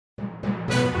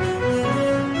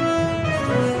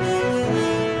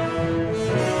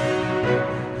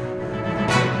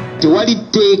tewali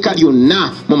tteeka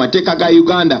lyonna mu mateeka ga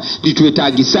Uganda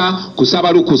litwetaagisa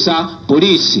kusaba lukusa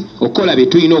poliisi okukola bye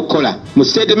tulina okukola. Mu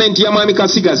statement ya Mwami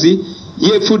Kasigazi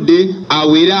yeefudde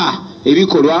awera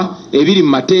ebikolwa ebiri mu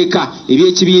mateeka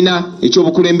eby'ekibiina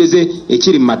ekyobukulembeze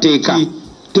ekiri mu mateeka.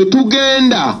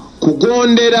 Tetugenda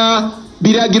kugondera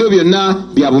biragiro byonna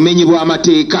bya bumenyi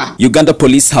bw'amateeka. Uganda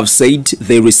police have said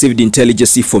they received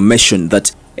intelligence information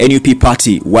that NUP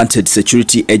party wanted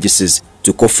security agencies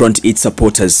to confront its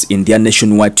supporters in their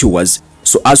nationwide tours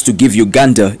so as to give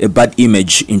Uganda a bad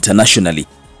image internationally.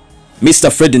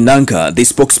 Mr. Fred Nanga, the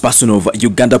spokesperson of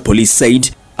Uganda police, said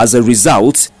as a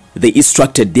result they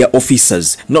instructed their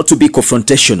officers not to be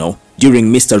confrontational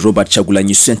during Mr. Robert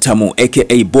Kyagulanyi Ssentamu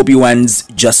aka Bobi Wine's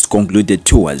just concluded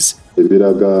tours.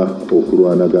 Ebiraga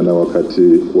okulwanagana wakati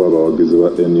w'abawagizi ba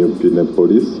NUP ne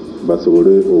police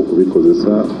basobole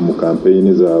okubikozesa mu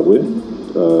campaign zaabwe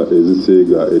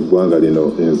ezisiiga eggwanga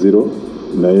lino enziro,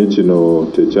 naye kino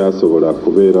tekyasobola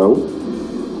kubeerawo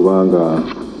kubanga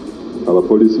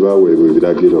abapoliisi baweebwa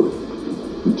ebiragiro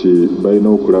nti balina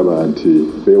okulaba nti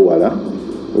beewala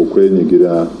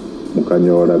okwenyigira mu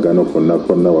kanyoolagano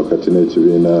konna wakati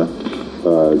n'ekibiina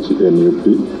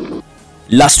NUP.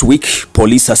 Last week,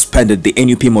 police suspended the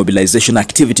NUP mobilization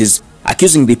activities,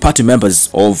 accusing the party members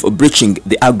of breaching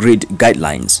the agreed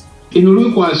guidelines.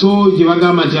 Inulukwaso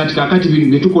jibagama nti kakati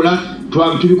betukola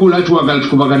tubikola tuwagala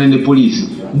tukubagana ne police.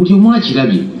 Buli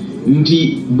omwakirabye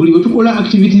nti buli wetukola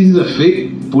activities zaffe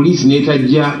police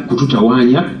netajja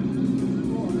kututawanya.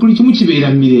 Buli kimu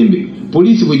kibeera mirembe.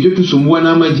 Police bwejjo tusumbuwa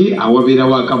n'amagye awabeera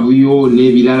wakavuyo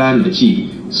n'ebirala naki.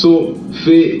 So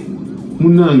fe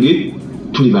munange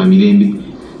tuli ba mirembe.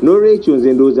 N'olwekyo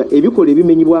nze ndowooza ebikola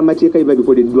ebimenyibwa amateeka biba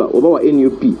bikoleddwa oba wa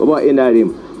NUP oba wa NRM,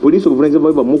 poliisi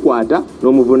obuvunaanyizibwa bwe bamukwata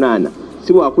n'omuvunaana.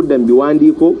 Si bwakudda mu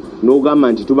biwandiiko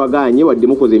n'ogamba nti tubagaanye wadde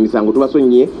mukoze emisango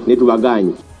tubasonyiye ne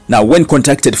tubagaanye. Now, when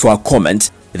contacted for a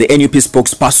comment, the NUP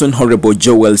spokesperson Honorable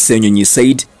Joel Senyonyi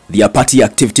said their party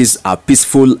activities are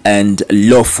peaceful and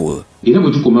lawful. Era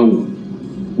bwe tukomawo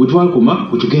we twakoma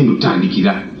we tugenda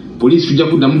otandikira poliisi tujja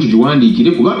kuddamu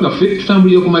tugiwandiikire kubanga ffe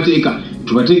tutambulira ku mateeka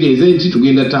tubategeeze nti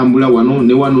tugenda tambula wano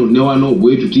ne wano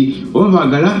bwe tuti oba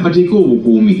baagala bateeke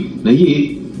obukuumi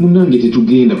naye munnange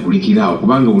tetugenda kulekiraawo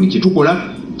kubanga buli kye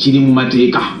tukola kiri mu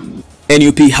mateeka.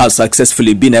 NUP has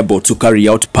successfully been able to carry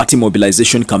out party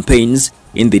mobilization campaigns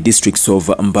in the districts of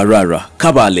Mbarara,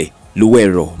 Kabale,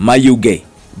 Luwero, Mayuge,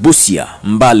 Busia,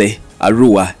 Mbale,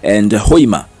 Arua and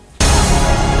Hoima.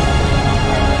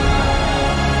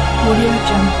 Audio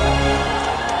Jungle.